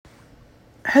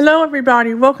Hello,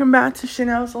 everybody. Welcome back to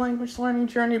Chanel's Language Learning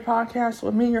Journey podcast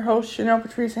with me, your host, Chanel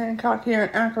Patrice Hancock, here in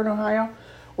Akron, Ohio,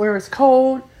 where it's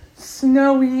cold,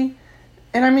 snowy,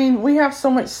 and we have so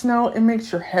much snow, it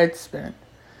makes your head spin.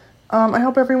 I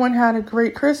hope everyone had a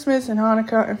great Christmas and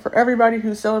Hanukkah, and for everybody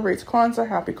who celebrates Kwanzaa,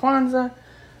 happy Kwanzaa.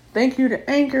 Thank you to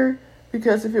Anchor,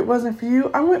 because if it wasn't for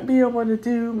you, I wouldn't be able to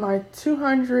do my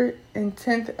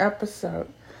 210th episode.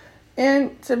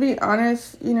 And to be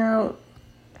honest,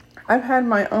 I've had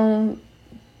my own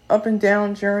up and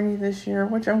down journey this year,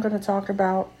 which I'm going to talk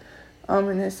about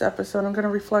in this episode. I'm going to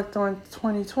reflect on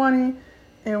 2020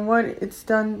 and what it's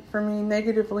done for me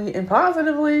negatively and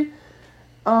positively,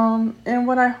 and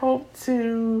what I hope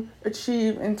to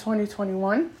achieve in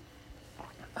 2021.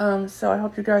 So I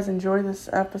hope you guys enjoy this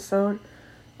episode.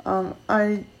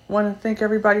 I want to thank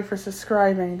everybody for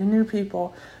subscribing, the new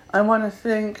people. I want to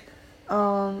thank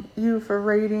you for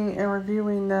rating and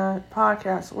reviewing the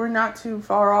podcast. We're not too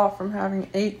far off from having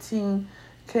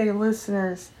 18K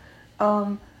listeners.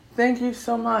 Thank you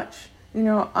so much.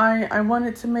 I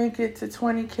wanted to make it to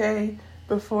 20K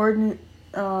before New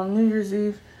Year's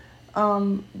Eve.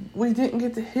 We didn't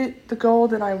get to hit the goal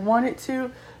that I wanted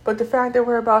to, but the fact that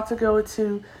we're about to go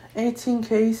to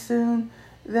 18K soon,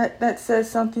 that says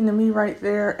something to me right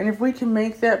there. And if we can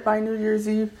make that by New Year's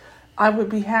Eve, I would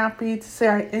be happy to say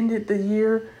I ended the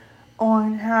year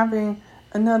on having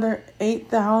another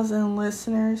 8,000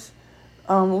 listeners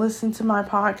listen to my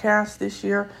podcast this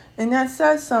year. And that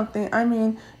says something.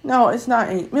 No, it's not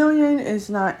 8 million. It's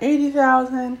not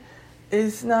 80,000.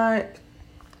 It's not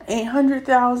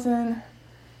 800,000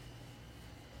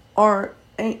 or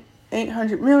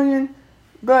 800 million.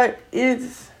 But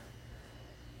it's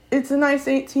a nice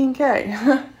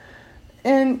 18K.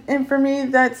 And for me,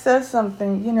 that says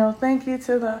something. Thank you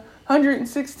to the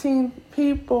 116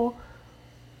 people,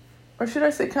 or should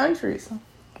I say countries,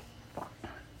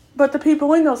 but the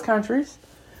people in those countries,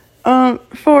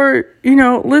 for,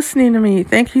 listening to me.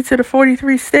 Thank you to the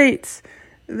 43 states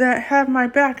that have my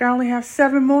back. I only have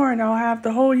 7 more, and I'll have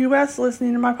the whole U.S.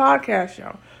 listening to my podcast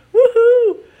show.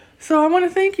 Woohoo! So I want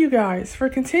to thank you guys for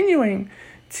continuing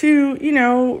to,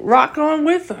 rock on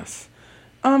with us.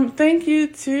 Thank you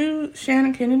to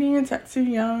Shannon Kennedy and Tetsu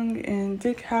Young and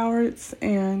Dick Howards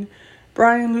and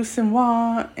Brian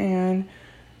Lucenois and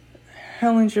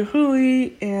Helen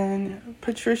Jahuli and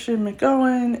Patricia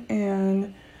McGowan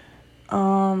and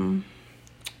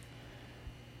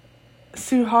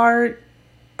Sue Hart,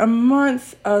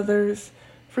 amongst others,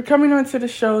 for coming onto the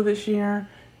show this year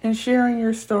and sharing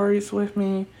your stories with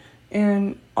me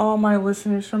and all my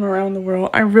listeners from around the world.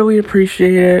 I really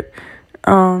appreciate it.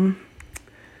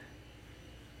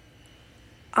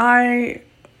 I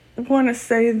want to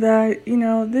say that,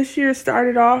 this year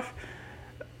started off,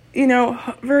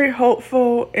 very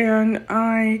hopeful, and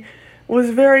I was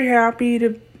very happy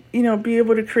to, be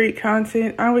able to create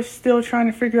content. I was still trying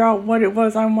to figure out what it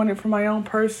was I wanted for my own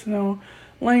personal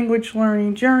language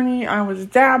learning journey. I was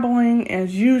dabbling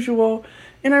as usual,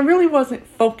 and I really wasn't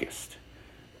focused.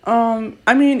 I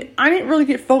didn't really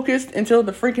get focused until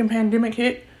the freaking pandemic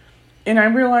hit. And I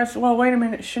realized, well, wait a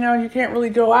minute, Chanel, you can't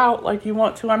really go out like you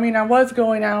want to. I was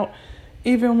going out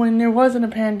even when there wasn't a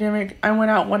pandemic. I went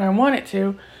out when I wanted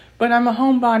to, but I'm a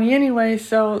homebody anyway,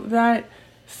 so that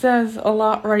says a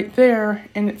lot right there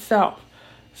in itself.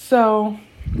 So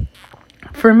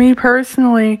for me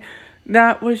personally,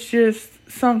 that was just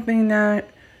something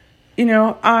that,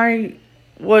 I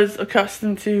was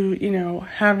accustomed to,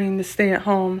 having to stay at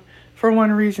home for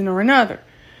one reason or another.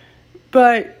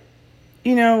 But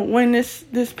when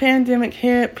this pandemic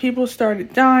hit, people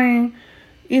started dying,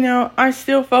 I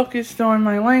still focused on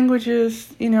my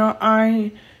languages.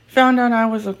 I found out I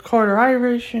was a quarter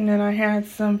Irish, and then I had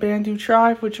some Bantu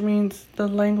tribe, which means the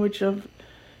language of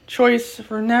choice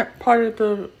for that part of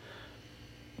the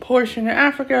portion of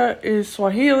Africa is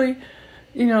Swahili.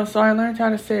 So I learned how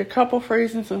to say a couple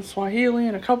phrases in Swahili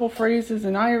and a couple phrases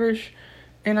in Irish,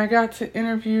 and I got to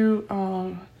interview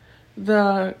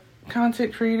the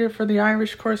content creator for the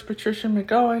Irish course, Patricia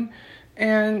McGowan,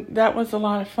 and that was a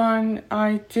lot of fun.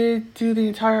 I did do the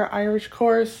entire Irish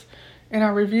course, and I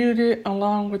reviewed it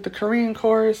along with the Korean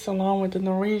course, along with the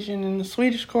Norwegian and the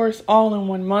Swedish course, all in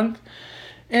 1 month.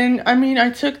 And I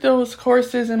took those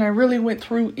courses and I really went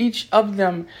through each of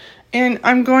them, and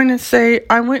I'm going to say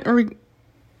I wouldn't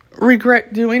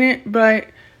regret doing it, but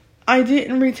I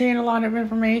didn't retain a lot of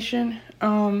information.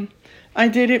 I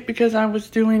did it because I was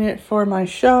doing it for my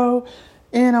show,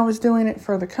 and I was doing it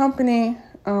for the company,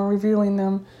 reviewing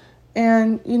them.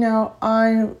 And,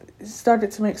 I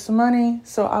started to make some money,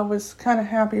 so I was kind of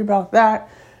happy about that.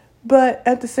 But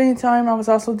at the same time, I was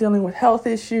also dealing with health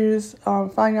issues,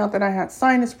 finding out that I had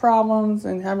sinus problems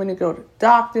and having to go to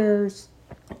doctors.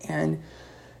 And,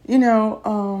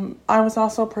 I was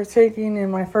also partaking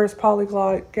in my first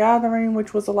polyglot gathering,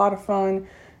 which was a lot of fun.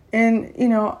 And,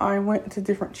 I went to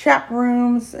different chat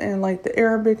rooms and like the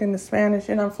Arabic and the Spanish,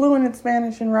 and I'm fluent in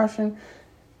Spanish and Russian.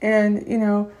 And,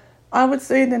 I would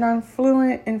say that I'm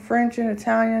fluent in French and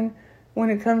Italian when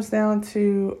it comes down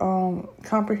to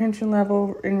comprehension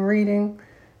level in reading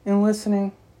and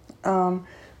listening.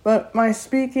 But my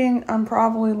speaking, I'm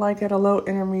probably like at a low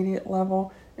intermediate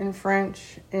level in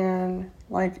French and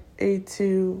like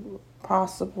A2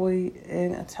 possibly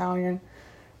in Italian.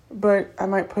 But I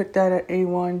might put that at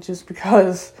A1 just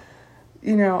because,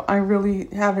 I really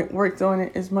haven't worked on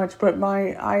it as much. But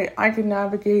I can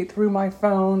navigate through my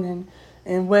phone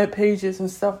and web pages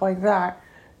and stuff like that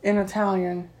in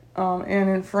Italian and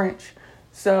in French.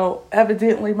 So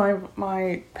evidently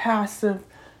my passive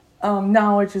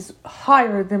knowledge is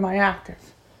higher than my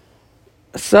active.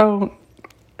 So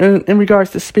in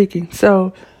regards to speaking.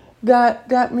 So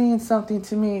that means something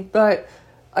to me. But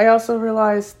I also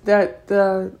realized that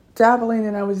the dabbling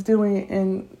that I was doing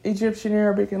in Egyptian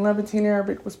Arabic and Levantine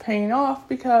Arabic was paying off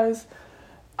because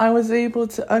I was able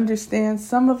to understand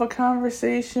some of a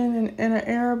conversation in an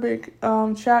Arabic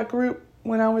chat group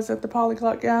when I was at the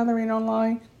Polyglot Gathering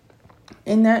online.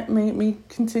 And that made me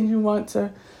continue want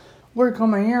to work on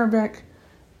my Arabic.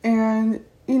 And,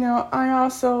 I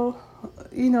also,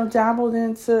 dabbled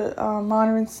into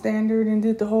Modern Standard and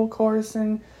did the whole course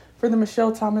and for the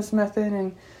Michelle Thomas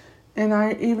method. And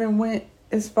I even went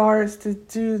as far as to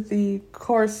do the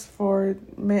course for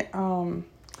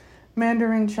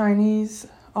Mandarin Chinese,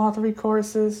 all 3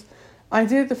 courses. I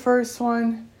did the first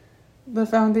one, the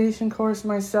foundation course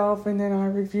myself, and then I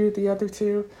reviewed the other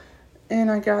 2.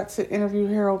 And I got to interview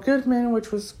Harold Goodman,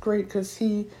 which was great because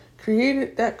he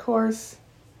created that course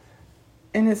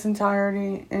in its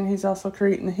entirety, and he's also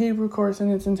creating the Hebrew course in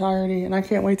its entirety, and I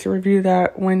can't wait to review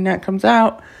that when that comes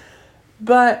out.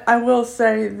 But I will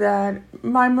say that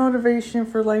my motivation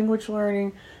for language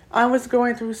learning, I was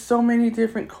going through so many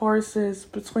different courses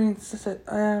between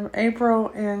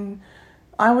April and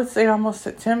I would say almost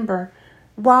September,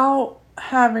 while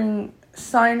having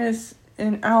sinus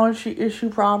and allergy issue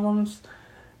problems,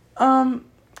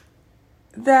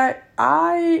 that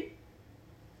I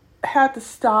had to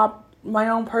stop my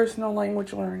own personal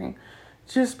language learning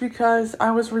just because I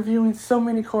was reviewing so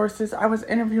many courses, I was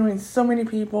interviewing so many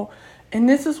people, and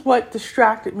this is what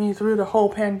distracted me through the whole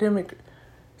pandemic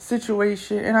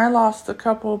situation. And I lost a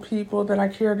couple of people that I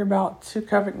cared about to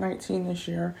COVID-19 this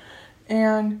year.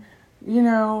 And,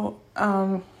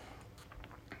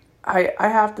 I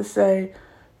have to say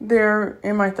they're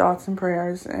in my thoughts and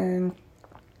prayers, and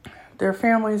their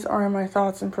families are in my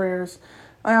thoughts and prayers.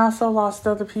 I also lost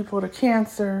other people to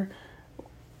cancer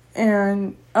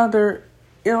and other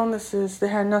illnesses that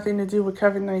had nothing to do with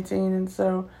COVID-19. And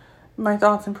so my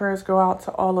thoughts and prayers go out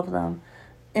to all of them.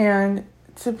 And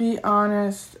to be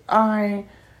honest, I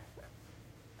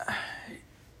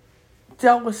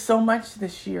dealt with so much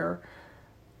this year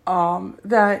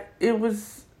that it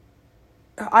was,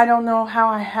 I don't know how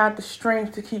I had the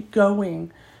strength to keep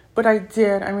going, but I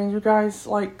did. I mean, you guys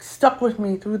stuck with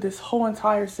me through this whole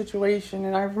entire situation,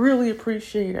 and I really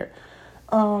appreciate it.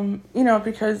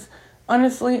 Because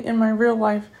honestly, in my real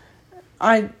life,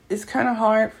 it's kind of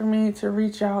hard for me to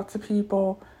reach out to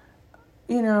people,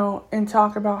 and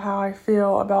talk about how I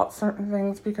feel about certain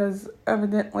things because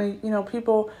evidently,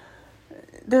 people,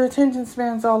 their attention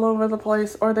span's all over the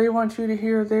place, or they want you to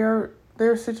hear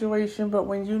their situation, but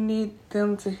when you need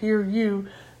them to hear you,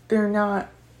 they're not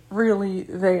really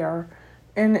there.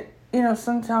 And,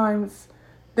 sometimes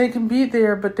they can be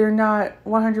there, but they're not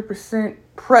 100%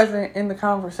 present in the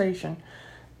conversation.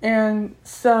 And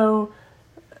so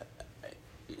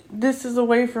this is a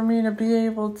way for me to be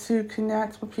able to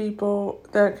connect with people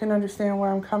that can understand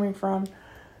where I'm coming from.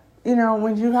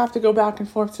 When you have to go back and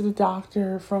forth to the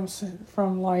doctor from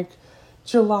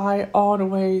July all the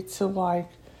way to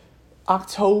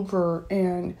October,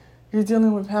 and you're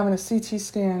dealing with having a CT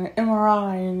scan, an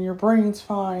MRI, and your brain's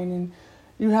fine, and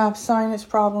you have sinus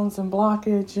problems and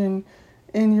blockage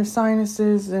in your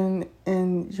sinuses,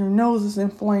 and your nose is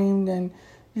inflamed, and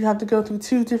you have to go through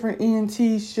 2 different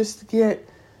ENTs just to get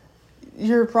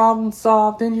your problem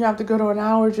solved. Then you have to go to an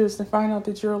allergist and find out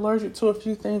that you're allergic to a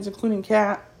few things, including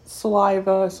cat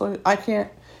saliva. So I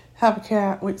can't have a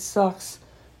cat, which sucks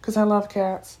because I love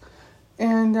cats.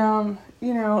 And,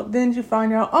 then you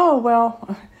find out, oh,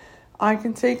 well, I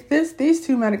can take these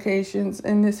 2 medications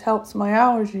and this helps my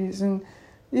allergies. And,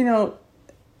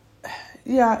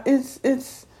 yeah,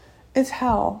 it's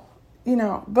hell.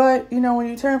 but, when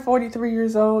you turn 43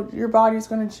 years old, your body's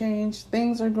going to change.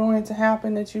 Things are going to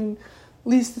happen that you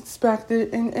least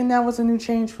expected. And that was a new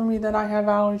change for me, that I have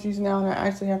allergies now and I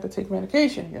actually have to take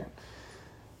medication again.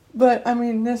 But,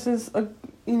 this is,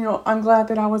 I'm glad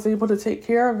that I was able to take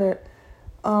care of it.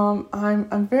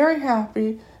 I'm very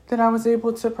happy that I was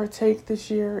able to partake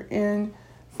this year in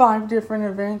 5 different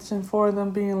events, and 4 of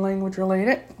them being language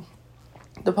related.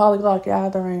 The Polyglot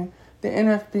Gathering, the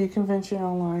NFB Convention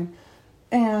Online,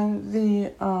 and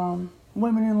the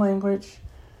Women in Language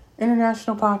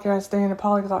International Podcast Day and the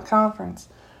Polyglot Conference.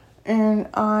 And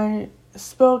I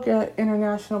spoke at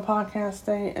International Podcast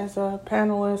Day as a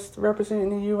panelist representing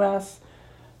the U.S.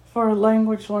 for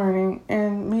language learning,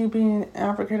 and me being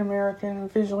African American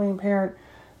and visually impaired,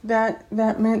 that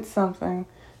meant something.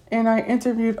 And I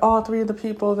interviewed all 3 of the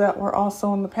people that were also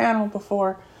on the panel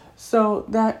before, so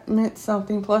that meant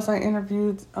something. Plus, I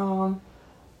interviewed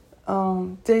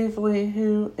Dave Lee,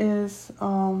 who is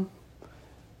one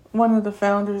of the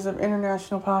founders of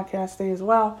International Podcast Day as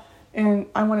well. And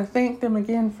I want to thank them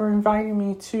again for inviting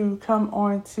me to come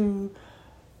on to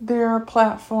their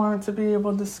platform to be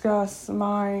able to discuss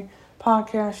my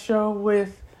podcast show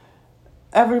with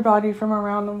everybody from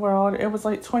around the world. It was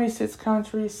like 26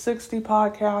 countries, 60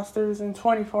 podcasters in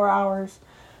 24 hours.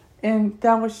 And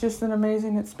that was just an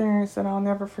amazing experience that I'll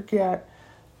never forget.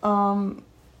 I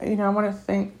want to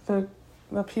thank the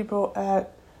people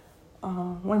at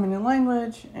Women in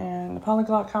Language and the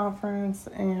Polyglot Conference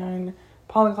and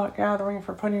Polyglot Gathering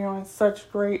for putting on such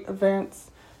great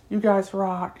events. You guys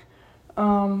rock.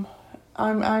 I'm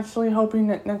actually hoping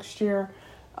that next year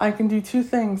I can do 2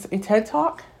 things: a TED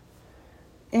Talk,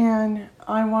 and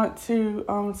I want to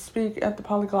speak at the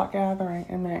Polyglot Gathering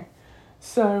in May.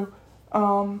 So,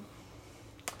 I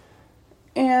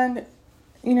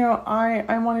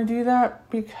want to do that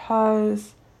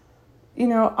because,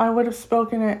 I would have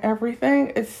spoken at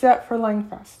everything except for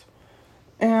Langfest.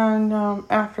 And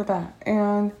after that,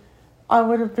 and I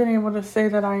would have been able to say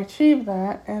that I achieved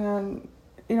that, and then,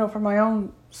 for my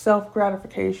own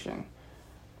self-gratification.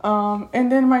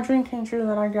 And then my dream came true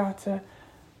that I got to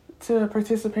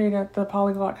participate at the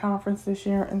Polyglot Conference this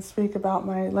year and speak about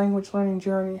my language learning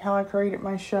journey, how I created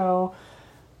my show.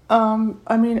 The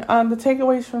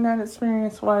takeaways from that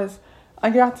experience was I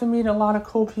got to meet a lot of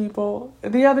cool people.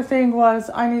 The other thing was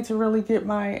I need to really get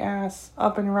my ass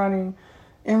up and running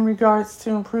in regards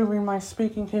to improving my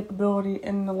speaking capability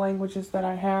in the languages that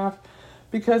I have,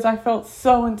 because I felt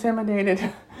so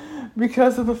intimidated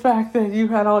because of the fact that you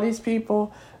had all these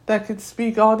people that could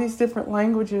speak all these different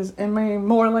languages, and many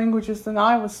more languages than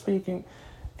I was speaking.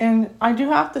 And I do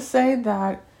have to say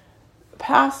that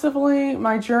passively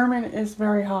my German is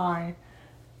very high,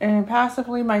 and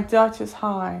passively my Dutch is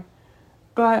high,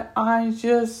 but I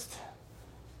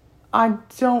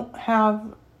don't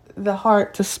have the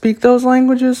heart to speak those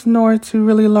languages, nor to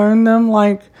really learn them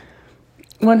like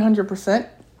 100%.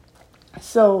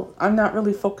 So I'm not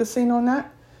really focusing on that.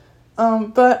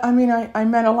 But I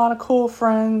met a lot of cool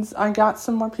friends. I got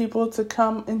some more people to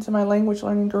come into my language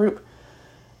learning group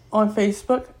on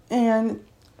Facebook, and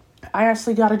I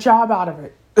actually got a job out of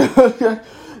it.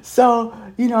 So,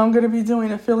 I'm going to be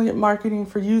doing affiliate marketing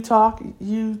for UTalk,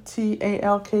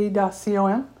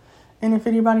 utalk.com. And if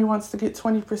anybody wants to get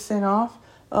 20% off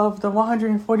of the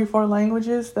 144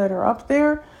 languages that are up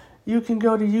there, you can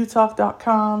go to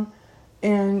utalk.com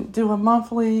and do a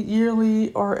monthly,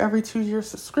 yearly, or every 2-year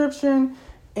subscription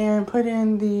and put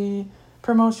in the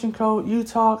promotion code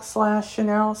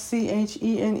UTalk/Chanel,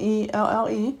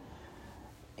 CHENELLE,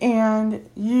 and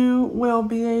you will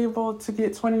be able to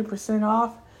get 20%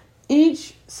 off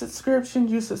each subscription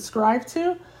you subscribe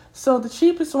to. So the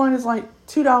cheapest one is like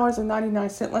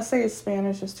 $2.99. Let's say it's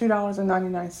Spanish, it's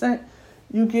 $2.99.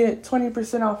 You get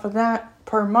 20% off of that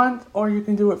per month, or you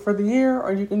can do it for the year,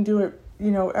 or you can do it,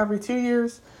 every 2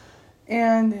 years.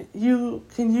 And you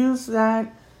can use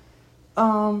that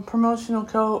promotional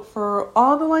code for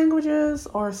all the languages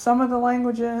or some of the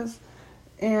languages.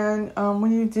 And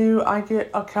when you do, I get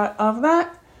a cut of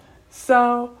that.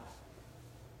 So,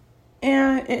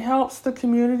 and it helps the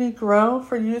community grow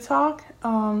for UTalk.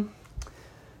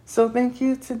 So thank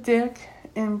you to Dick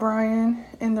and Brian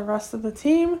and the rest of the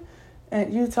team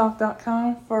at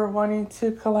utalk.com for wanting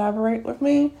to collaborate with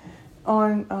me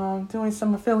on doing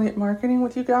some affiliate marketing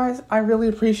with you guys. I really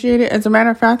appreciate it. As a matter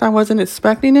of fact, I wasn't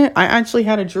expecting it. I actually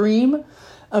had a dream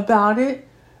about it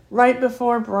right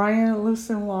before Brian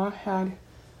Lucenois had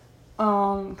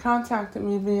contacted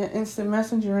me via instant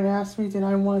messenger and asked me did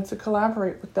I want to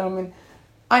collaborate with them. And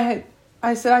I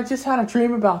said, I just had a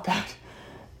dream about that.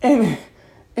 And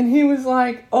he was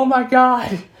like, oh my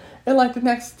God. And like the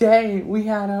next day we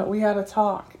had a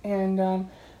talk, and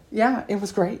yeah, it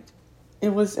was great.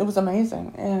 It was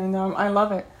amazing, and I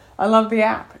love it. I love the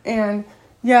app, and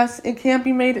yes, it can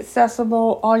be made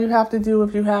accessible. All you have to do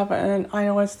if you have an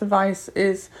iOS device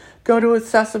is go to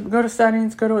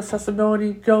settings, go to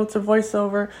accessibility, go to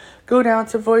VoiceOver, go down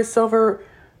to VoiceOver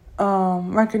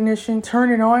recognition,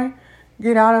 turn it on,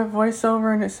 get out of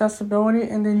VoiceOver and accessibility,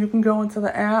 and then you can go into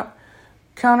the app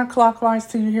counterclockwise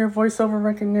till you hear VoiceOver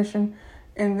recognition,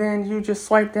 and then you just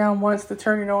swipe down once to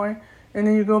turn it on, and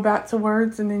then you go back to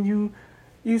words, and then you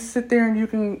sit there and you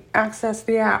can access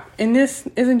the app. And this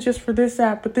isn't just for this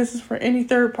app, but this is for any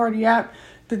third-party app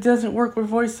that doesn't work with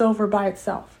VoiceOver by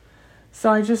itself. So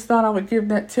I just thought I would give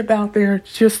that tip out there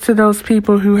just to those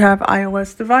people who have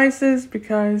iOS devices,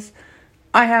 because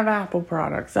I have Apple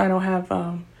products. I don't have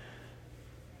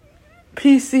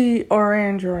PC or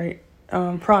Android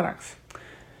products.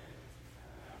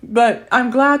 But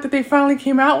I'm glad that they finally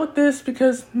came out with this,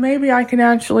 because maybe I can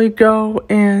actually go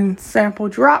and sample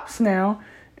Drops now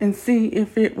and see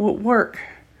if it would work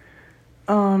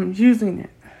using it.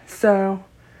 So,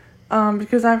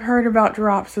 because I've heard about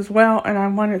Drops as well, and I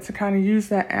wanted to kind of use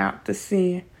that app to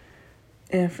see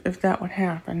if that would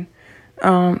happen.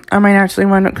 I might actually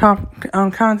wind up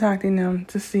contacting them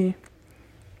to see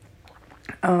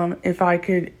if I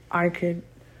could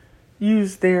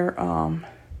use their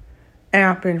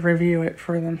app and review it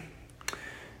for them.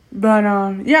 But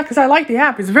yeah, because I like the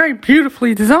app. It's very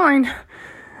beautifully designed.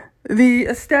 The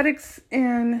aesthetics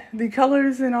and the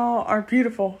colors and all are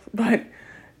beautiful, but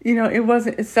it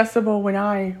wasn't accessible when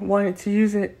I wanted to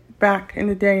use it back in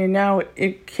the day, and now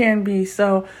it can be.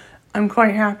 So I'm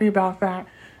quite happy about that.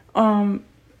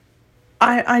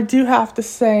 I do have to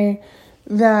say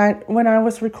that when I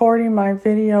was recording my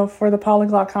video for the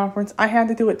Polyglot Conference, I had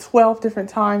to do it 12 different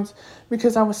times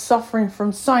because I was suffering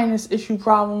from sinus issue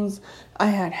problems. I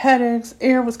had headaches,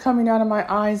 air was coming out of my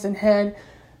eyes and head.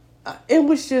 It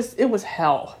was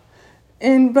hell.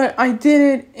 But I did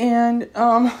it, and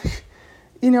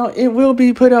it will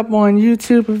be put up on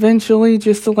YouTube eventually,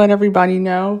 just to let everybody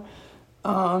know.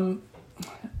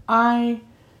 I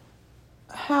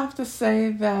have to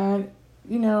say that,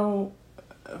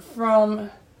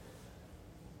 from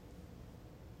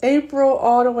April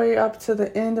all the way up to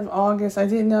the end of August, I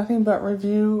did nothing but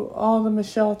review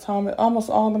almost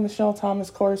all the Michelle Thomas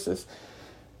courses.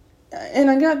 And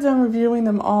I got done reviewing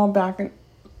them all back in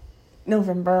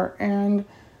November. And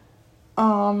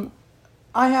I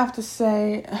have to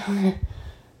say,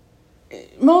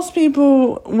 most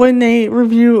people, when they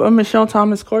review a Michelle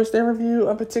Thomas course, they review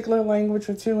a particular language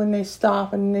or two and they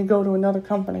stop and they go to another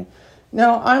company.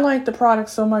 Now, I like the product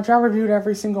so much, I reviewed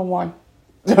every single one.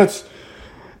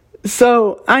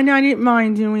 So I didn't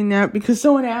mind doing that because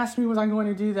someone asked me was I going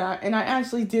to do that, and I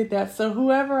actually did that. So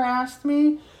whoever asked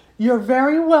me, you're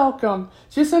very welcome.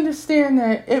 Just understand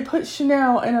that it put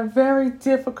Chanel in a very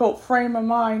difficult frame of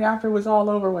mind after it was all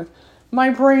over with. My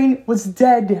brain was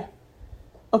dead.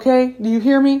 Okay? Do you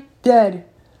hear me? Dead.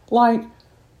 Like,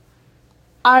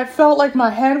 I felt like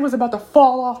my head was about to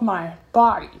fall off my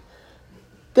body.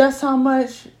 That's how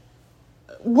much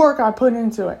work I put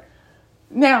into it.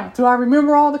 Now, do I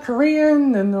remember all the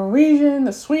Korean, the Norwegian,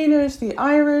 the Swedish, the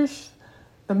Irish,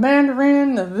 the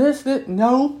Mandarin, the this, that?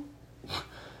 No.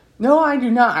 No, I do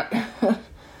not.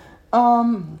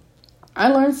 I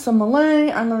learned some Malay.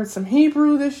 I learned some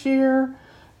Hebrew this year.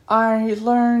 I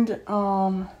learned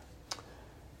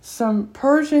some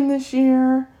Persian this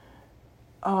year.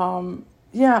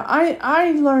 Yeah,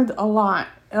 I learned a lot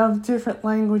of different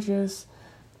languages.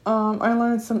 I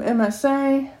learned some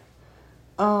MSA.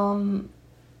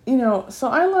 So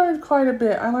I learned quite a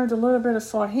bit. I learned a little bit of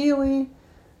Swahili.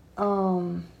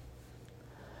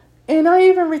 And I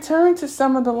even returned to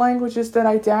some of the languages that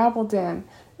I dabbled in.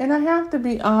 And I have to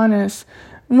be honest,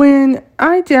 when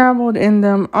I dabbled in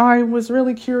them, I was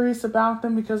really curious about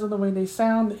them because of the way they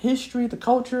sound, the history, the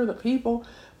culture, the people.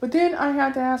 But then I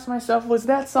had to ask myself, was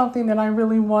that something that I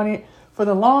really wanted for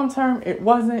the long term? It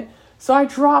wasn't. So I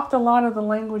dropped a lot of the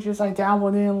languages I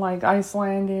dabbled in, like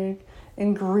Icelandic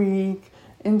and Greek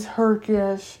and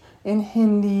Turkish and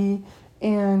Hindi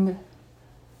and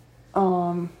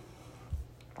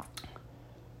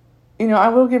I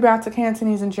will get back to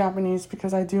Cantonese and Japanese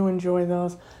because I do enjoy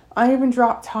those. I even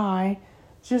dropped Thai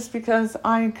just because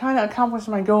I kind of accomplished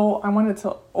my goal. I wanted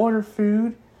to order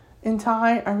food in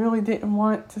Thai. I really didn't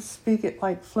want to speak it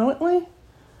like fluently,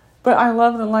 but I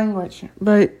love the language.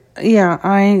 But yeah,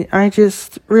 I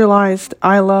just realized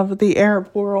I love the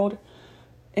Arab world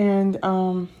and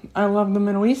I love the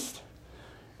Middle East.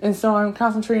 And so I'm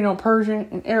concentrating on Persian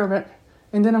and Arabic,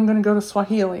 and then I'm going to go to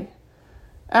Swahili.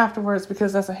 afterwards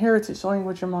because that's a heritage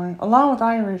language of mine, along with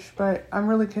Irish, but I'm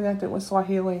really connected with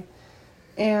Swahili.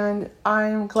 And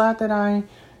I'm glad that I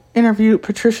interviewed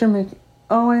Patricia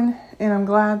McOwen, and I'm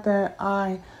glad that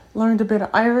I learned a bit of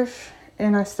Irish,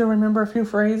 and I still remember a few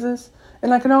phrases.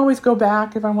 And I can always go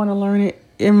back if I want to learn it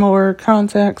in more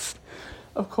context,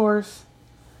 of course.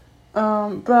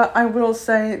 But I will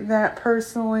say that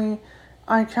personally,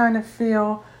 I kind of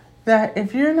feel that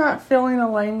if you're not feeling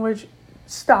a language,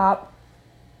 stop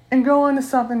and go on to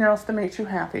something else that makes you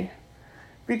happy.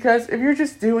 Because if you're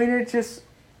just doing it just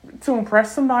to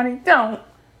impress somebody, don't.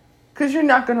 Because you're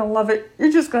not going to love it.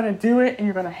 You're just going to do it and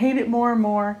you're going to hate it more and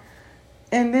more.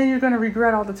 And then you're going to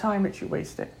regret all the time that you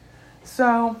wasted.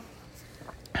 So,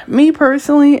 me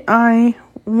personally, I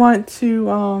want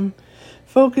to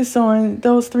focus on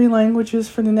those 3 languages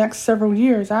for the next several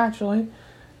years, actually.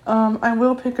 I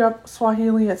will pick up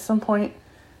Swahili at some point.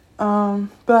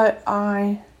 But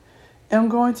I am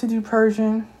going to do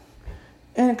Persian.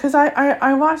 And because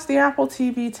I watched the Apple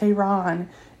TV Tehran,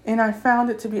 and I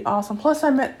found it to be awesome. Plus, I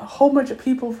met a whole bunch of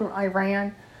people from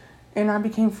Iran, and I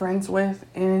became friends with,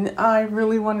 and I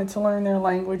really wanted to learn their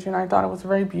language, and I thought it was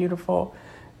very beautiful.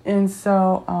 And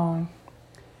so,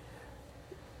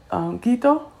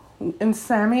 Gito in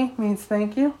Sami means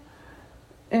thank you.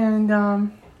 And,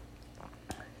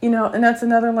 and that's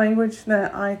another language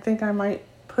that I think I might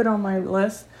put on my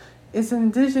list. It's an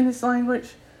indigenous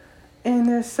language, and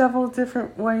there's several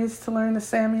different ways to learn the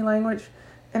Sami language.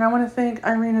 And I want to thank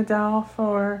Irina Dow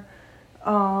for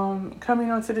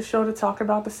coming onto the show to talk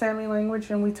about the Sami language,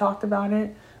 and we talked about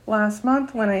it last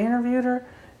month when I interviewed her.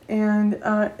 And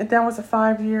that was a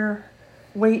 5-year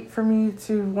wait for me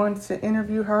to want to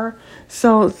interview her.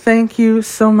 So thank you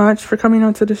so much for coming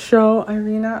onto the show,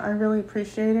 Irina. I really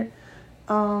appreciate it.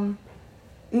 Thank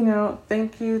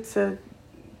you to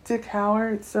Dick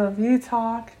Howards of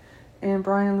UTalk and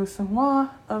Brian Lusanois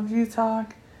of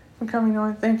UTalk for coming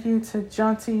on. Thank you to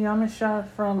Janti Yamisha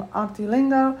from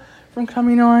Optilingo for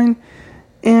coming on.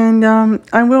 And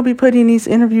I will be putting these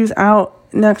interviews out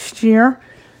next year.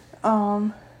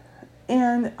 And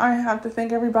I have to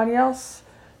thank everybody else.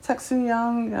 Teksu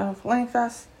Young of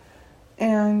Langfest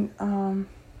and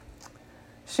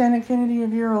Shannon Kennedy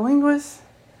of Eurolinguist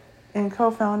and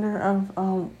co-founder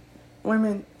of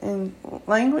Women in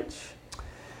Language.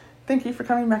 Thank you for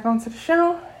coming back onto the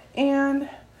show. And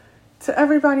to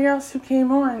everybody else who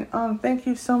came on, thank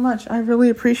you so much. I really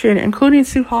appreciate it, including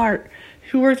Sue Hart,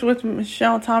 who works with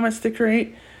Michelle Thomas to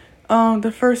create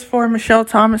the first 4 Michelle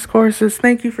Thomas courses.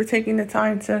 Thank you for taking the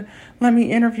time to let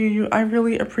me interview you. I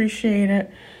really appreciate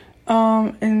it.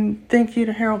 And thank you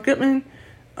to Harold Goodman.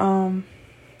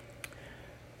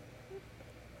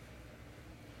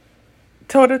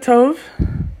 Toda Tove.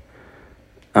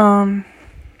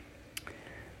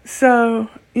 So,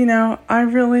 I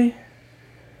really...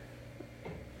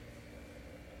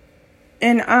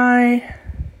 And I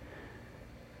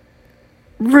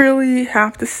really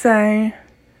have to say,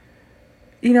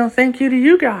 thank you to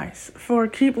you guys for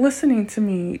keep listening to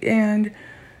me and,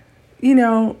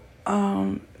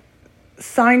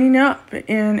 signing up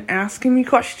and asking me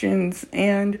questions.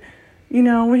 And,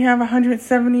 we have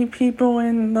 170 people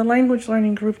in the language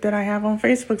learning group that I have on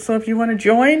Facebook. So if you want to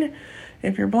join,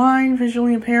 if you're blind,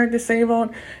 visually impaired,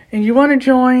 disabled, and you want to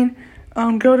join,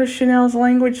 go to Chanel's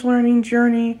Language Learning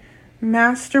Journey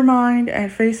Mastermind at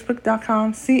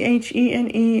facebook.com,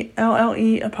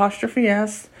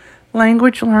 CHENELLE''S,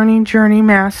 Language Learning Journey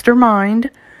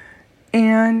Mastermind,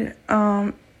 and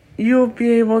you'll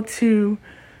be able to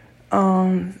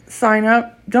sign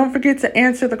up. Don't forget to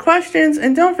answer the questions,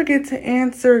 and don't forget to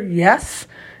answer yes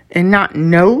and not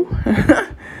no.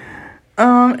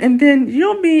 And then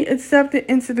you'll be accepted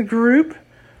into the group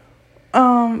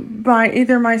by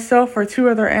either myself or 2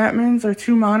 other admins or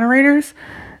 2 moderators.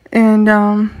 And,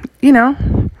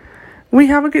 we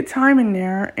have a good time in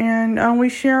there, and we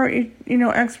share,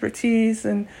 expertise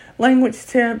and language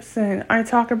tips, and I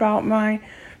talk about my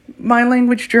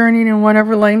language journey and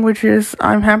whatever languages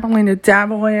I'm happening to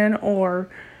dabble in or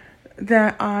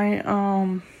that I,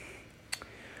 am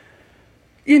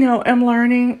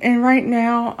learning. And right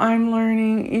now I'm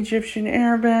learning Egyptian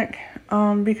Arabic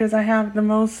because I have the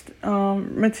most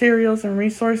materials and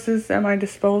resources at my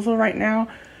disposal right now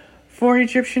for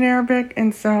Egyptian Arabic,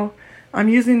 and so I'm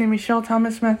using the Michelle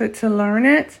Thomas method to learn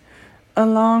it,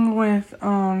 along with,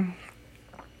 going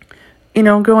on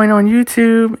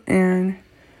YouTube, and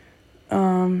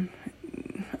I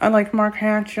like Mark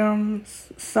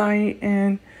Hatcham's site,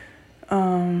 and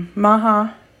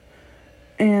Maha,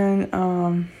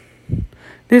 and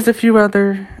there's a few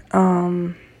other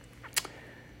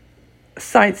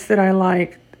sites that I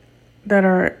like that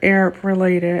are Arab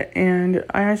related, and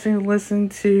I actually listen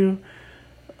to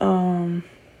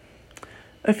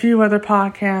a few other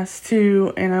podcasts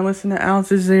too, and I listen to Al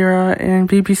Jazeera and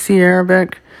BBC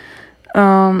Arabic.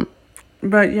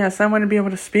 But yes, I want to be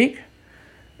able to speak,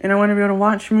 and I want to be able to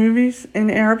watch movies in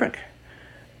Arabic,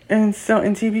 and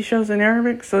TV shows in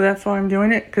Arabic. So that's why I'm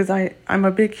doing it, because I'm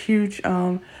a big, huge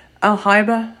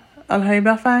Al-Haiba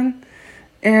fan,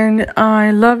 and I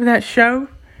love that show,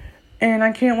 and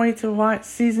I can't wait to watch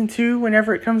season 2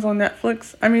 whenever it comes on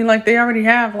Netflix. I mean, like, they already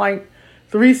have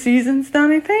 3 seasons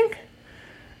done, I think.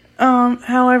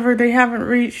 However, they haven't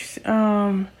reached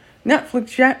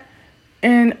Netflix yet,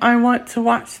 and I want to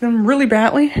watch them really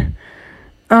badly.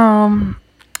 And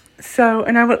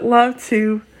I would love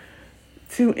to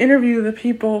interview the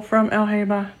people from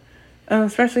Al-Haiba,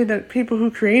 especially the people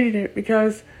who created it,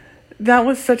 because that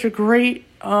was such a great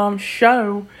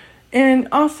show. And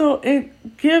also,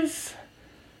 it gives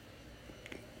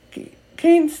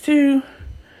cadence to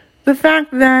the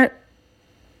fact that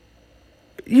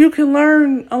you can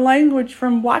learn a language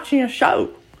from watching a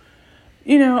show.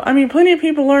 I mean, plenty of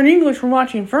people learn English from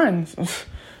watching Friends.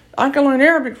 I can learn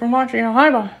Arabic from watching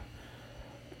Al-Haiba.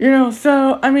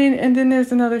 So, I mean, and then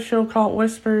there's another show called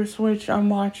Whispers, which I'm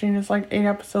watching. It's 8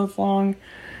 episodes long.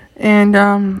 And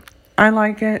I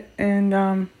like it,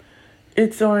 and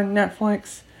it's on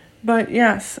Netflix. But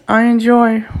yes, I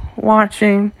enjoy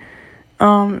watching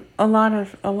a lot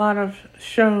of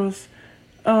shows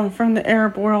from the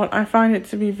Arab world. I find it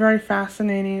to be very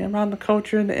fascinating about the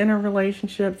culture, the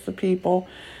interrelationships of people.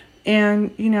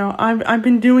 And, I've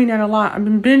been doing that a lot. I've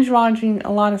been binge watching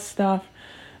a lot of stuff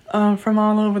from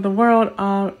all over the world.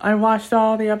 I watched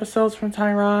all the episodes from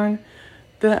Tehran,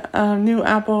 the new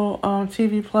Apple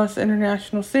TV Plus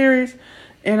international series,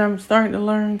 and I'm starting to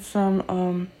learn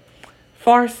some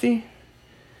Farsi,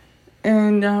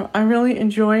 and I really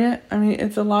enjoy it. I mean,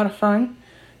 it's a lot of fun,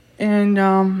 and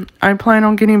I plan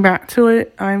on getting back to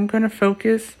it. I'm going to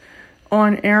focus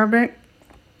on Arabic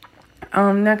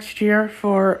next year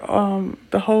for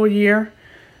the whole year,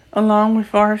 along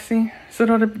with Farsi. So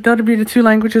that'll be the 2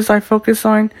 languages I focus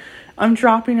on. I'm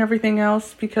dropping everything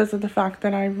else because of the fact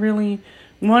that I really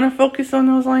want to focus on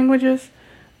those languages,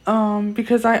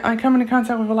 because I come into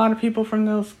contact with a lot of people from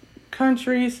those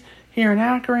countries here in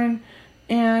Akron,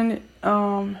 and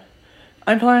I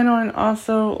plan on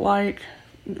also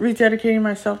rededicating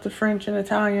myself to French and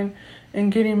Italian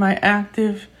and getting my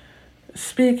active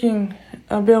speaking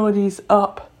abilities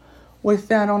up with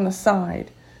that on the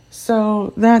side.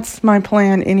 So that's my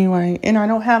plan anyway. And I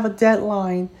don't have a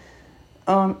deadline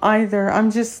either.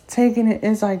 I'm just taking it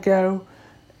as I go.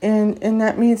 And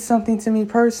that means something to me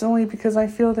personally, because I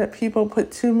feel that people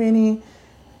put too many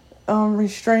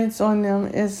restraints on them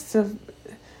as to,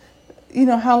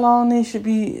 how long they should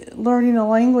be learning a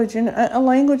language. And a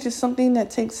language is something that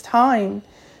takes time.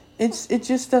 It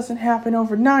just doesn't happen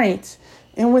overnight.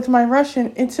 And with my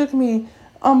Russian, it took me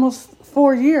almost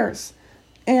 4 years.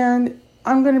 And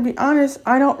I'm going to be honest,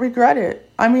 I don't regret it.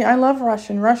 I mean, I love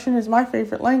Russian. Russian is my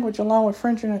favorite language, along with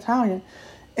French and Italian.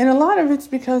 And a lot of it's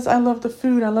because I love the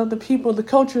food, I love the people, the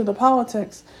culture, the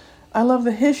politics. I love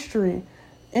the history.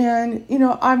 And,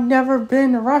 I've never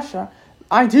been to Russia.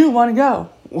 I do want to go,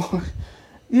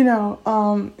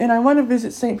 and I want to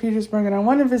visit St. Petersburg, and I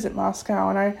want to visit Moscow.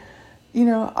 And I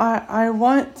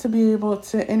want to be able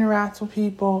to interact with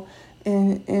people.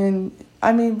 And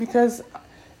I mean, because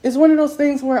it's one of those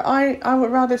things where I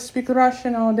would rather speak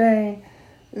Russian all day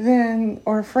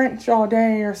or French all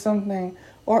day or something,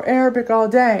 or Arabic all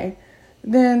day,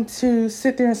 than to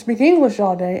sit there and speak English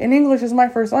all day. And English is my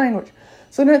first language.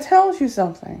 So that tells you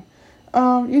something.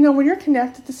 When you're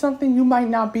connected to something, you might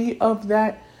not be of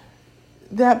that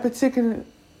particular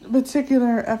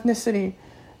ethnicity,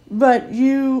 but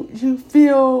you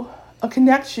feel a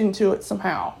connection to it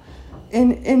somehow.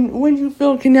 And when you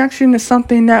feel a connection to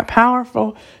something that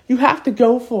powerful, you have to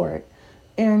go for it.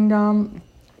 And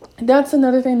that's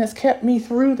another thing that's kept me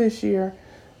through this year,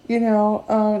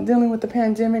 dealing with the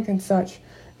pandemic and such,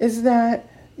 is that,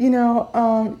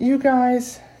 you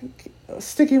guys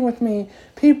sticking with me,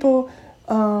 people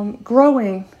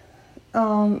growing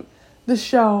the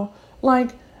show.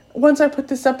 Once I put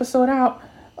this episode out,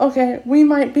 okay, we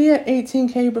might be at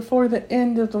 18K before the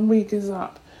end of the week is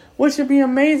up, which would be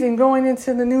amazing going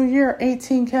into the new year,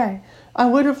 18K. I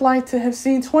would have liked to have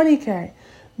seen 20K,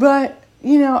 but,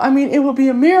 it would be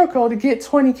a miracle to get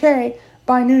 20K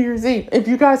by New Year's Eve. If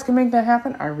you guys can make that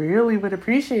happen, I really would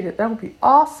appreciate it. That would be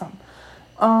awesome.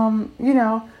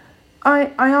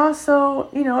 I also,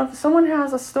 if someone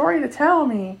has a story to tell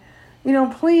me,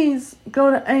 please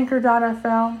go to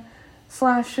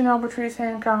anchor.fm/Chanel Patrice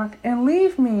Hancock and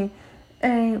leave me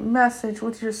a message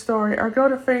with your story, or go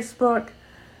to Facebook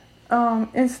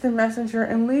Instant Messenger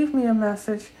and leave me a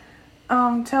message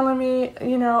telling me,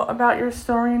 about your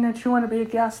story and that you want to be a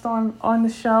guest on the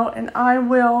show. And I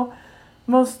will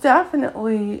most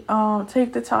definitely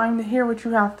take the time to hear what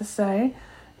you have to say.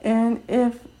 And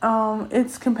if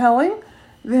it's compelling,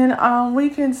 then we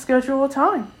can schedule a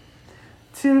time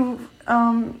to,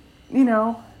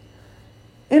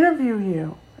 interview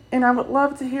you. And I would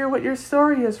love to hear what your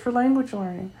story is for language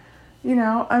learning.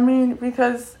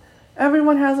 Because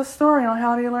everyone has a story on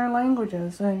how they learn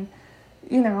languages. And,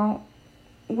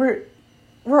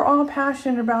 we're all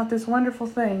passionate about this wonderful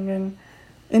thing.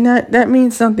 And that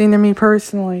means something to me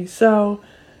personally. So,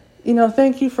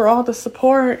 thank you for all the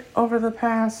support over the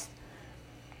past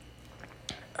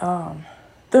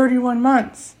 31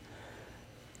 months.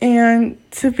 And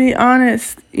to be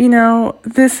honest,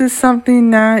 this is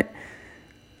something that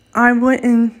I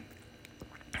wouldn't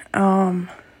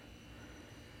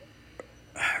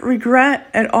regret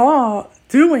at all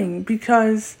doing,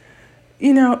 because,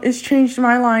 it's changed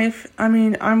my life.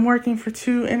 I'm working for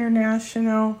 2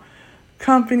 international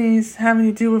companies having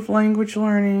to do with language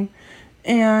learning,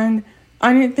 and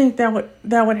I didn't think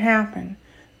that would happen,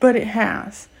 but it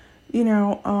has.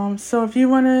 So if you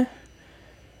want to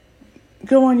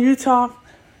go on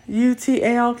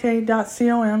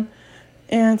utalk.com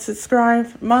and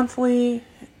subscribe monthly,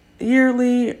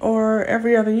 yearly, or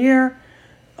every other year,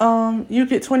 you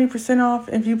get 20% off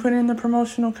if you put in the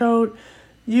promotional code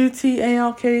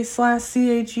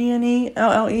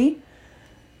UTALK/CHENELLE.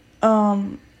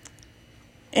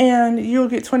 And you'll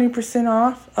get 20%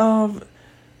 off of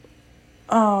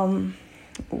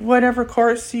whatever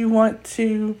course you want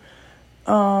to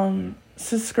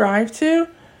subscribe to.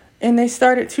 And they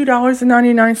start at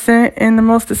 $2.99, and the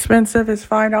most expensive is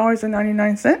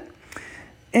 $5.99.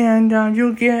 And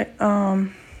you'll get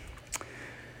 20%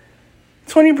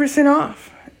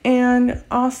 off. And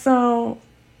also,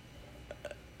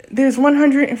 there's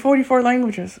 144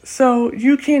 languages, so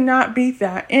you cannot beat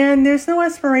that. And there's no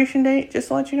expiration date, just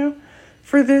to let you know,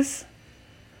 for this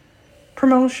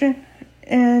promotion.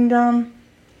 And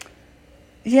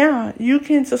you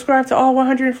can subscribe to all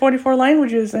 144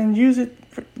 languages and use it,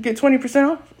 get 20%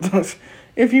 off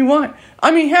if you want.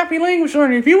 Happy language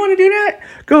learning. If you want to do that,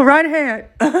 go right ahead.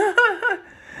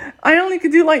 I only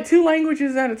could do like 2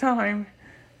 languages at a time.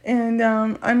 And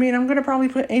I'm going to probably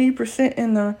put 80%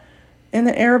 in the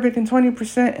Arabic and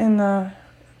 20% in the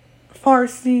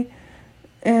Farsi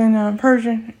and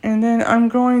Persian. And then I'm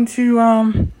going to,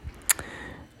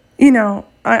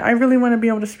 I really want to be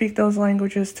able to speak those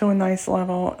languages to a nice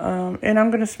level. And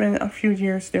I'm going to spend a few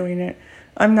years doing it.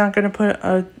 I'm not going to put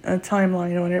a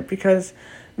timeline on it, because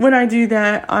when I do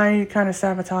that, I kind of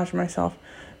sabotage myself.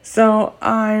 So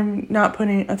I'm not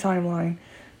putting a timeline.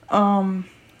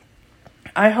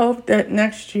 I hope that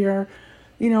next year,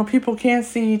 people can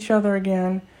see each other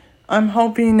again. I'm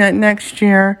hoping that next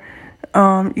year,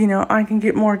 I can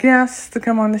get more guests to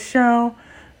come on the show.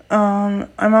 I'm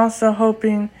also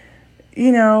hoping,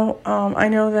 I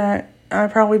know that I'll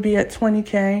probably be at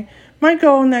 20K. My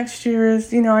goal next year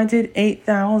is, I did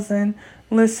 8,000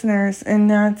 listeners, and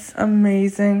that's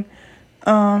amazing.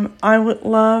 I would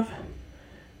love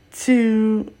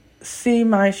to see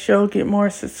my show get more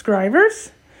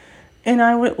subscribers, and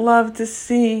I would love to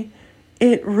see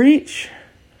it reach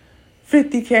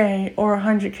 50K or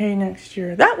 100K next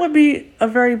year. That would be a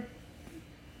very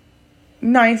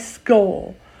nice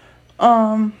goal.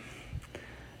 That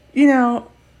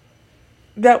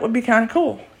would be kind of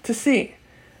cool to see,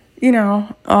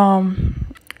 and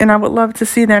I would love to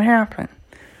see that happen.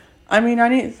 I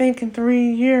didn't think in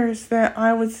 3 years that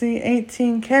I would see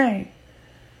 18K,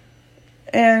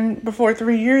 and before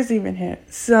 3 years even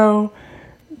hit. So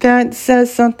that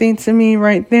says something to me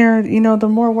right there. The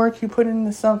more work you put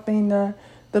into something, the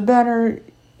better,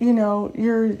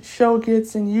 your show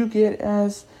gets, and you get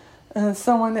as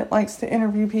someone that likes to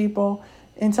interview people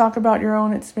and talk about your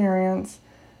own experience.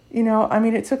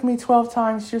 It took me 12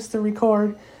 times just to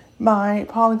record my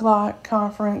polyglot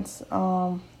conference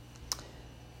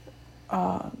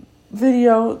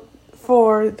video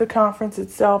for the conference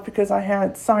itself, because I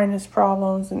had sinus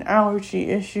problems and allergy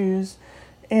issues,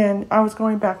 and I was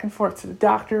going back and forth to the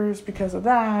doctors because of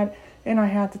that, and I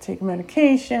had to take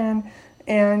medication,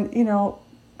 and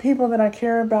people that I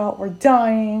care about were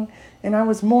dying, and I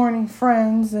was mourning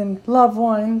friends and loved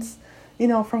ones,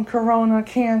 from corona,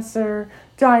 cancer,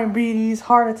 diabetes,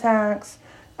 heart attacks.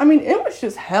 It was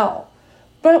just hell.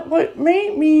 But what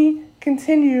made me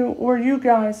continue were you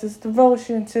guys'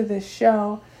 devotion to this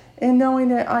show, and knowing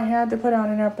that I had to put out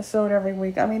an episode every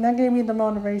week. That gave me the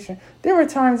motivation. There were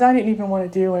times I didn't even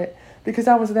want to do it, because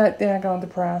I was that daggone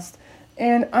depressed.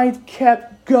 And I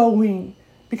kept going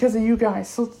because of you guys.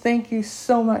 So thank you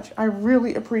so much. I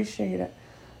really appreciate it.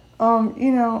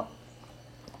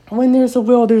 When there's a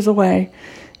will, there's a way.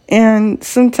 And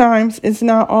sometimes it's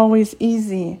not always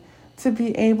easy to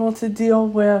be able to deal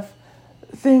with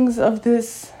things of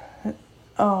this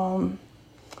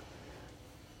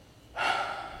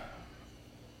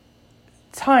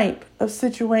type of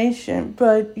situation.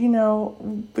 But,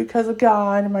 because of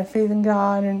God and my faith in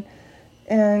God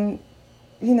and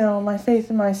my faith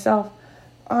in myself,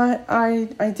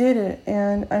 I did it.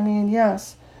 And I mean,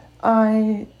 yes,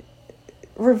 I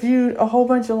reviewed a whole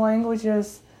bunch of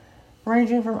languages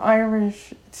ranging from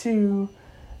Irish to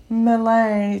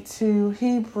Malay to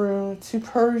Hebrew to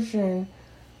Persian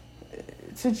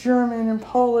to German and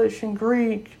Polish and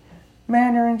Greek,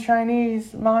 Mandarin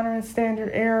Chinese, Modern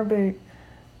Standard Arabic,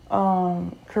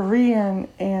 Korean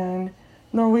and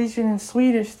Norwegian and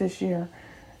Swedish this year.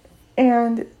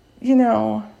 And,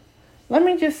 let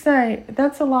me just say,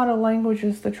 that's a lot of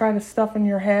languages to try to stuff in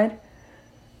your head.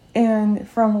 And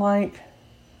from like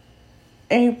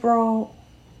April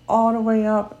all the way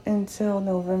up until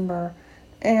November.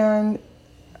 And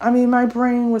I mean, my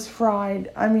brain was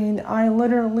fried. I mean, I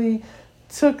literally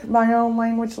took my own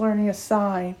language learning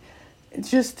aside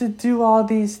just to do all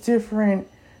these different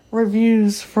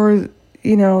reviews for,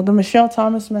 the Michelle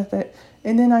Thomas method.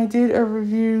 And then I did a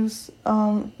reviews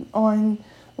on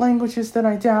languages that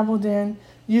I dabbled in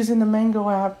using the Mango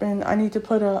app. And I need to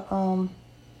put a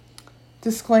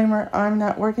disclaimer, I'm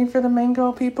not working for the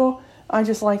Mango people. I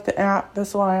just like the app.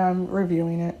 That's why I'm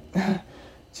reviewing it.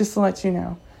 Just to let you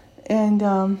know. And,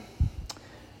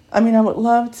 I would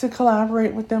love to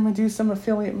collaborate with them and do some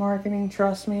affiliate marketing.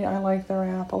 Trust me, I like their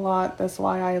app a lot. That's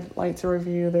why I like to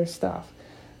review their stuff.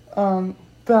 And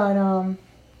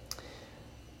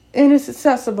it's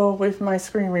accessible with my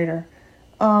screen reader.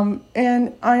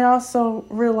 And I also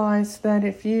realized that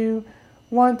if you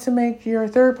want to make your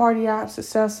third-party apps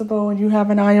accessible and you have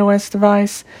an iOS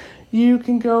device, you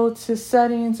can go to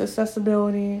settings,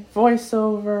 accessibility,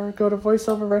 voiceover, go to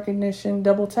voiceover recognition,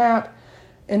 double tap,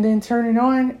 and then turn it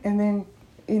on, and then,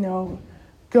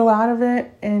 go out of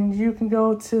it, and you can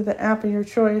go to the app of your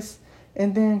choice,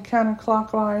 and then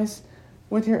counterclockwise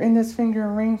with your index finger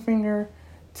and ring finger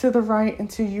to the right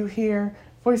until you hear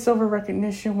voiceover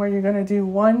recognition, where you're going to do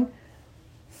one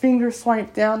finger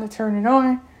swipe down to turn it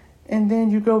on, and then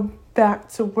you go back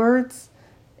to words,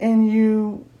 and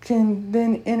you can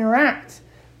then interact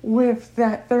with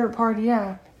that third-party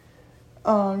app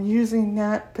using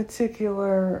that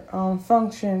particular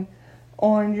function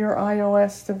on your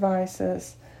iOS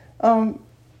devices.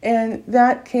 And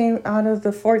that came out of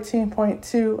the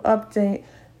 14.2 update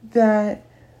that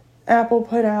Apple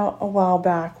put out a while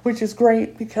back, which is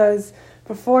great because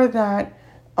before that,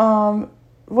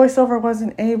 VoiceOver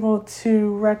wasn't able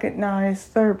to recognize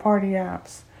third-party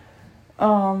apps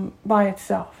by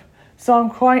itself. So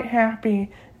I'm quite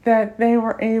happy that they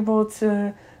were able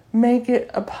to make it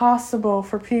possible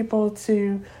for people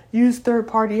to use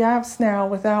third-party apps now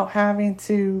without having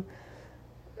to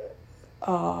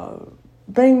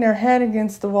bang their head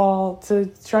against the wall to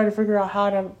try to figure out how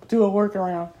to do a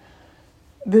workaround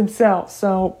themselves.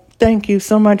 So thank you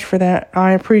so much for that.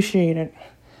 I appreciate it.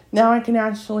 Now I can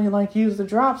actually use the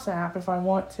Drops app if I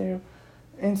want to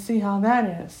and see how that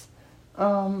is.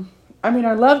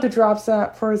 I love the Drops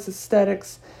app for its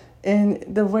aesthetics and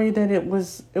the way that it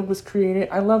was created.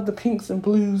 I love the pinks and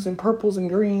blues and purples and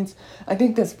greens. I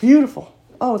think that's beautiful.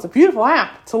 Oh, it's a beautiful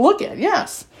app to look at,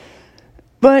 yes.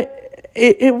 But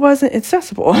it wasn't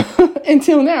accessible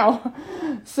until now.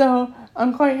 So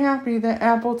I'm quite happy that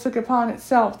Apple took upon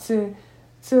itself to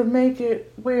make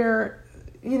it where,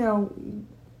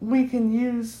 we can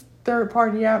use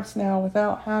third-party apps now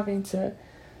without having to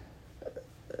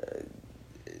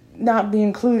not be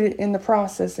included in the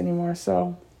process anymore.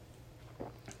 So,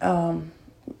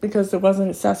 because it wasn't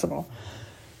accessible.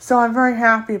 So I'm very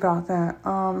happy about that.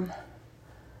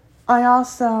 I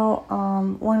also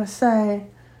want to say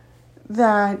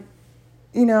that,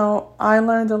 I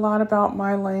learned a lot about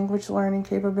my language learning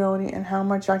capability and how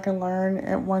much I can learn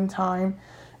at one time.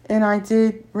 And I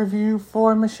did review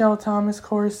 4 Michelle Thomas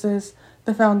courses,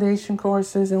 the foundation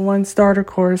courses, and 1 starter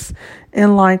course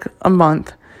in a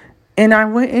month. And I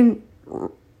wouldn't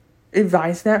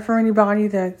advise that for anybody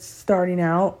that's starting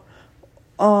out,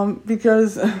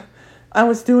 because I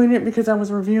was doing it because I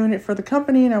was reviewing it for the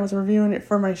company and I was reviewing it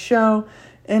for my show,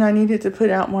 and I needed to put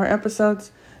out more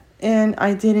episodes, and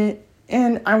I did it,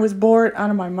 and I was bored out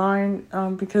of my mind,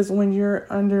 because when you're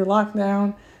under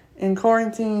lockdown and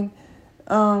quarantine,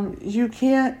 you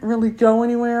can't really go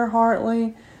anywhere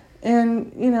hardly,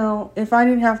 And, if I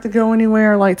didn't have to go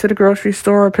anywhere, like to the grocery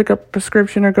store or pick up a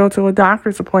prescription or go to a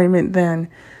doctor's appointment, then,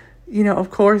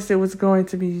 of course it was going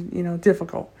to be,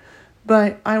 difficult.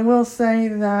 But I will say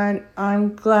that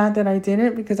I'm glad that I did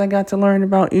it because I got to learn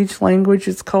about each language,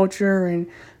 its culture, and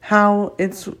how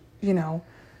it's,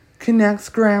 connects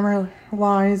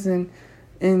grammar-wise and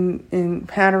in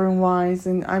pattern-wise.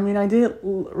 And, I did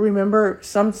remember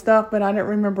some stuff, but I didn't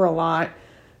remember a lot.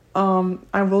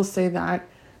 I will say that.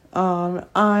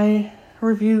 I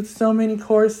reviewed so many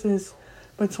courses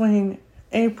between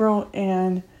April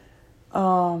and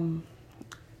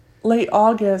late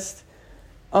August.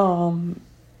 And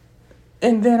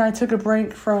then I took a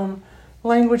break from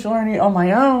language learning on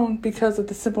my own because of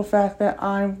the simple fact that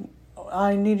I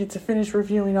needed to finish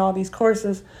reviewing all these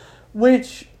courses,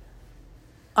 which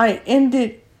I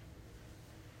ended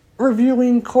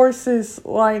reviewing courses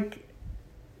like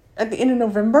at the end of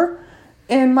November,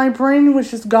 and my brain was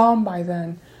just gone by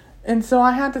then. And so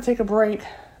I had to take a break.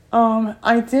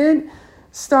 I did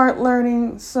start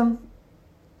learning some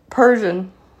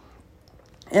Persian,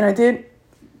 and I did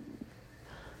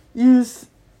use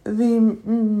the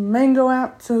Mango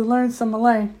app to learn some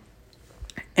Malay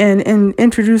and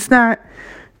introduce that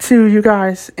to you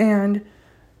guys. And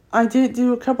I did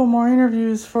do a couple more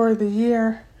interviews for the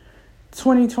year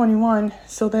 2021,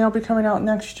 so they'll be coming out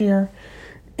next year.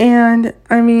 And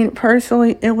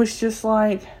personally, it was just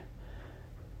like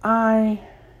I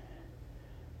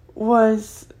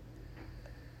was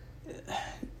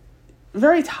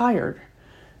very tired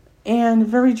and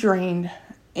very drained,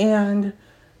 and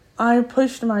I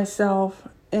pushed myself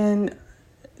and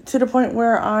to the point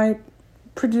where I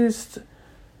produced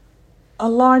a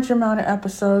large amount of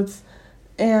episodes.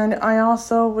 And I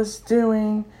also was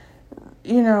doing,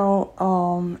 International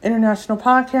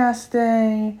Podcast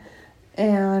Day,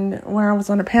 and where I was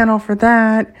on a panel for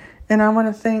that. And I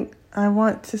want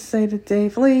to say to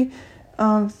Dave Lee,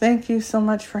 thank you so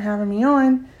much for having me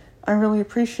on. I really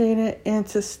appreciate it. And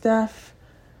to Steph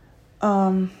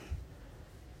Fuccio,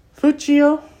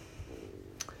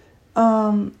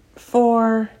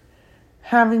 for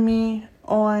having me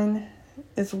on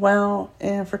as well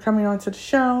and for coming on to the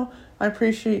show. I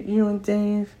appreciate you and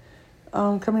Dave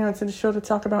coming on to the show to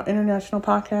talk about International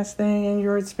Podcast Day and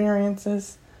your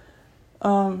experiences.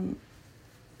 Thank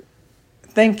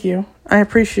you. I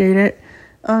appreciate it.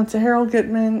 To Harold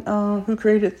Goodman, who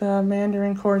created the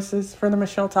Mandarin courses for the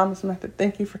Michelle Thomas Method,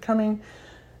 thank you for coming.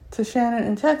 To Shannon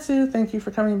and Tetsu, thank you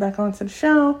for coming back onto the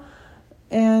show.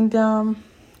 And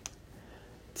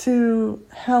to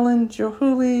Helen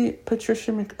Johuli,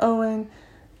 Patricia McOwen,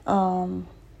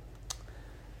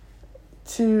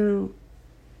 to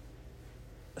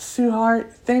Sue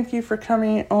Hart, thank you for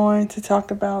coming on to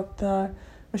talk about the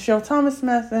Michelle Thomas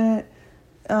Method,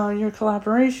 your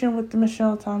collaboration with the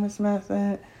Michelle Thomas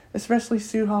Method, especially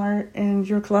Sue Hart, and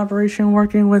your collaboration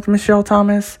working with Michelle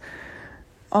Thomas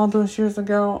all those years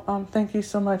ago. Thank you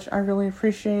so much. I really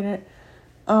appreciate it.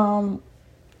 And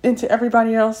to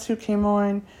everybody else who came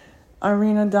on,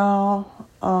 Irina Dahl,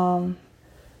 John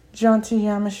T.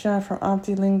 Yamasha from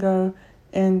OptiLingo,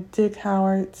 and Dick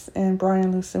Howards and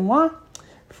Brian Lucenois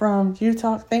from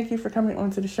Utah. Thank you for coming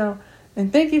onto the show.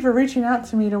 And thank you for reaching out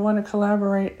to me to want to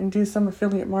collaborate and do some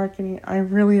affiliate marketing. I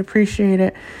really appreciate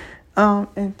it.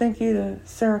 And thank you to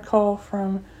Sarah Cole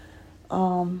from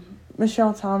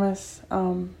Michelle Thomas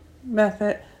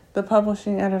Method, the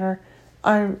publishing editor.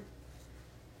 I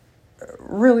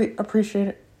really appreciate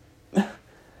it.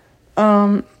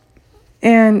 And,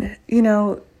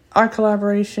 our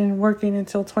collaboration working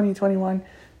until 2021,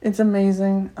 it's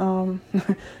amazing.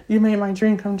 You made my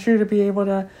dream come true to be able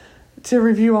to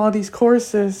review all these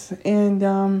courses and,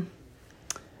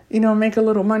 make a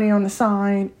little money on the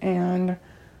side and,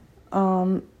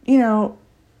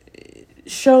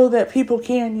 show that people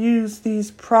can use these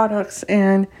products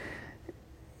and,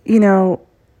 learn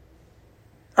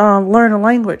a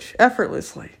language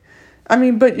effortlessly.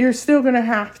 But you're still going to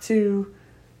have to,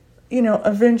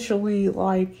 eventually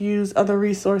use other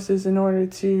resources in order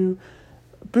to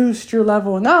boost your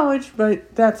level of knowledge,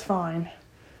 but that's fine.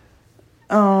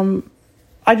 I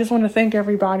just want to thank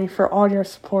everybody for all your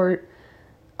support.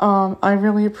 I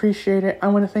really appreciate it. I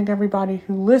want to thank everybody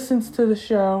who listens to the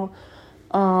show.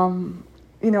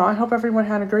 I hope everyone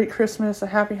had a great Christmas, a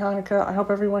happy Hanukkah. I hope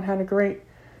everyone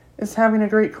is having a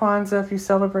great Kwanzaa if you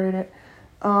celebrate it.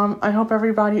 I hope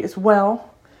everybody is well.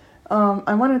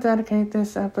 I want to dedicate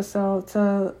this episode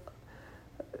to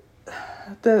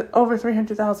the over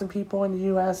 300,000 people in the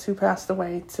U.S. who passed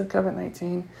away to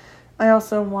COVID-19. I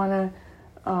also want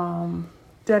to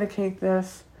dedicate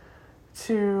this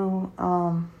to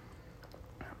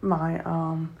my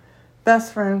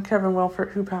best friend, Kevin Wilford,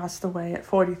 who passed away at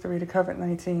 43 to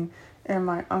COVID-19, and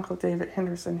my uncle David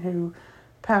Henderson, who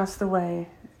passed away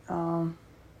due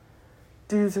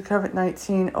to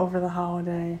COVID-19 over the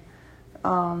holiday.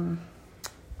 I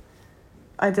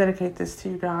dedicate this to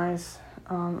you guys.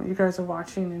 You guys are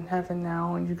watching in heaven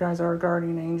now, and you guys are our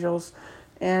guardian angels.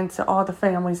 And to all the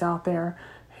families out there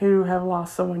who have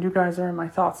lost someone, you guys are in my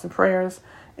thoughts and prayers.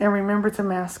 And remember to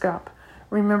mask up.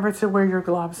 Remember to wear your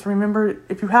gloves. Remember,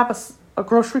 if you have a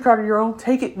grocery cart of your own,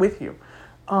 take it with you.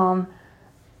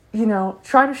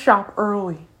 Try to shop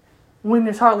early when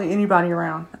there's hardly anybody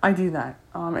around. I do that.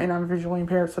 And I'm visually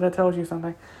impaired, so that tells you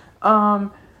something. Try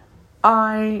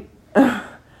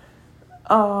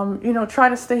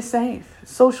to stay safe.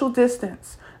 Social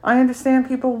distance. I understand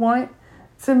people want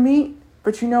to meet,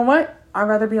 but you know what? I'd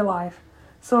rather be alive.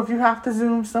 So if you have to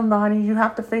Zoom somebody, you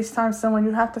have to FaceTime someone,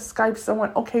 you have to Skype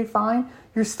someone, okay, fine.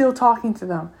 You're still talking to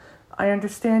them. I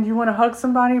understand you want to hug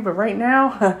somebody, but right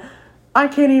now, I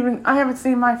haven't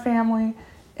seen my family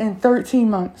in 13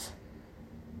 months.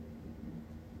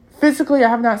 Physically, I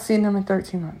have not seen them in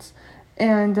 13 months.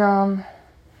 And, I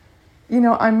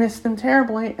miss them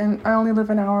terribly, and I only live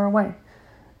an hour away.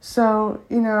 So,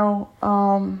 and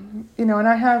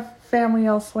I have family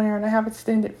elsewhere, and I have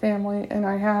extended family, and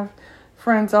I have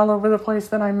friends all over the place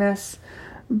that I miss.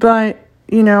 But,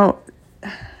 you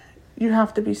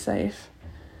have to be safe.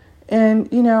 And,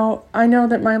 I know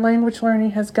that my language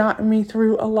learning has gotten me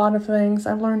through a lot of things.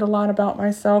 I've learned a lot about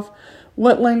myself,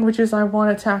 what languages I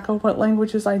want to tackle, what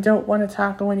languages I don't want to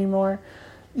tackle anymore,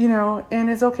 and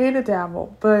it's okay to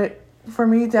dabble. But for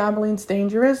me, dabbling's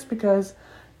dangerous because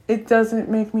it doesn't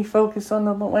make me focus on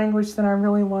the language that I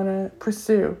really want to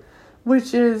pursue,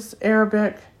 which is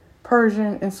Arabic,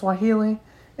 Persian, and Swahili.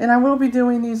 And I will be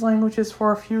doing these languages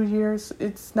for a few years.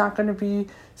 It's not going to be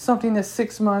something that's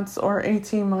 6 months or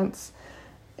 18 months.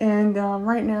 And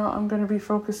right now, I'm going to be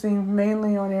focusing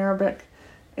mainly on Arabic.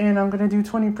 And I'm going to do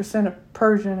 20% of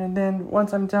Persian. And then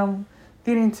once I'm done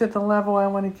getting to the level I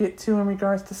want to get to in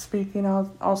regards to speaking,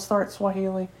 I'll start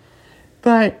Swahili.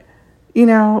 But,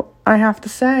 I have to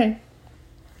say,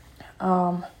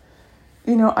 I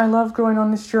love going on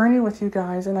this journey with you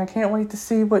guys. And I can't wait to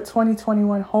see what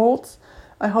 2021 holds.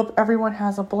 I hope everyone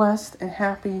has a blessed and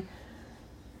happy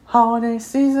holiday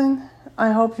season.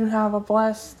 I hope you have a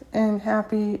blessed and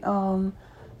happy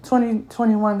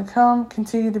 2021 to come.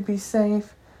 Continue to be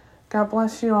safe. God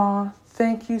bless you all.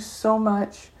 Thank you so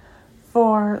much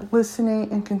for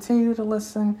listening and continue to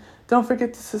listen. Don't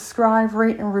forget to subscribe,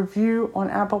 rate, and review on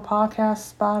Apple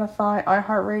Podcasts, Spotify,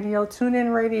 iHeartRadio,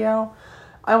 TuneIn Radio.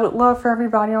 I would love for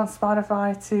everybody on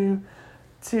Spotify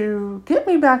to get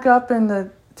me back up in the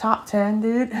top 10,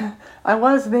 dude. I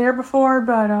was there before,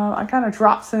 but I kind of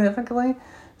dropped significantly.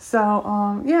 So,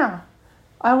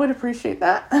 I would appreciate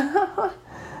that.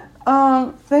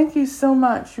 Thank you so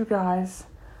much, you guys.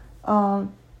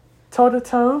 Toda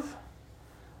Tov.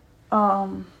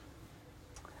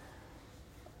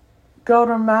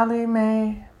 Goda Mali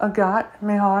Me Agat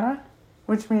Mehara,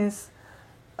 which means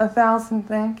 1,000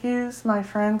 thank yous, my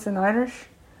friends in Irish.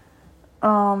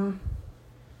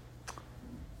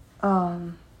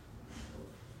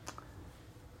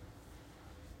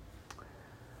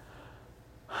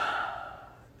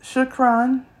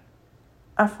 Shukran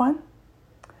Afwan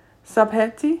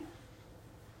Sabheti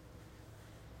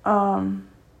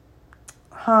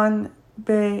Han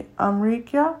Be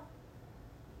Amrika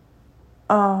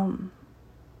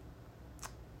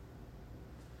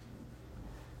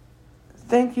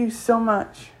thank you so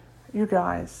much, you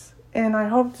guys. And I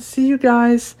hope to see you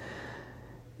guys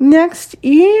next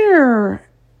year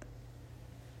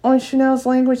on Chanel's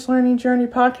Language Learning Journey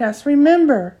podcast.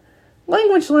 Remember,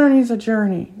 language learning is a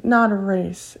journey, not a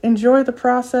race. Enjoy the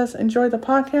process, enjoy the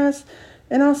podcast,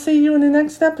 and I'll see you in the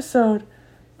next episode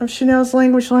of Chanel's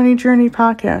Language Learning Journey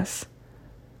podcast.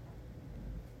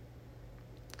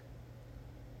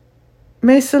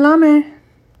 May salame.